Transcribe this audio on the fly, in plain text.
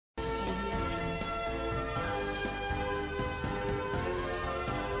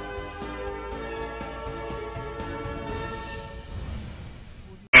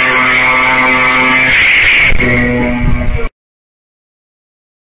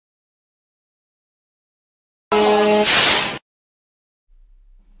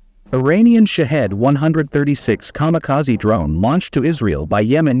Iranian Shahed-136 Kamikaze drone launched to Israel by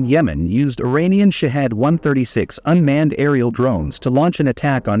Yemen. Yemen used Iranian Shahed-136 unmanned aerial drones to launch an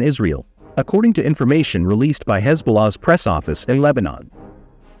attack on Israel, according to information released by Hezbollah's press office in Lebanon.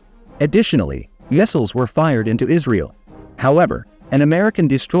 Additionally, missiles were fired into Israel. However, an American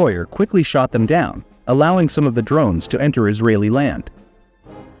destroyer quickly shot them down, allowing some of the drones to enter Israeli land.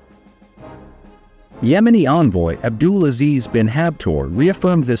 Yemeni envoy Abdulaziz bin Habtoor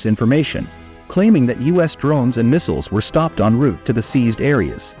reaffirmed this information, claiming that U.S. drones and missiles were stopped en route to the seized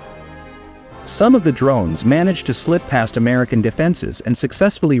areas. Some of the drones managed to slip past American defenses and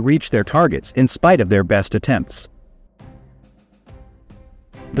successfully reach their targets in spite of their best attempts.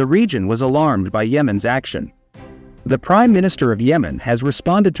 The region was alarmed by Yemen's action. The Prime Minister of Yemen has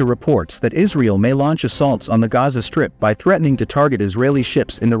responded to reports that Israel may launch assaults on the Gaza Strip by threatening to target Israeli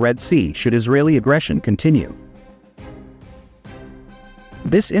ships in the Red Sea should Israeli aggression continue.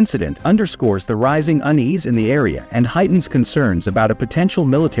 This incident underscores the rising unease in the area and heightens concerns about a potential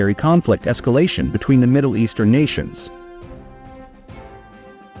military conflict escalation between the Middle Eastern nations.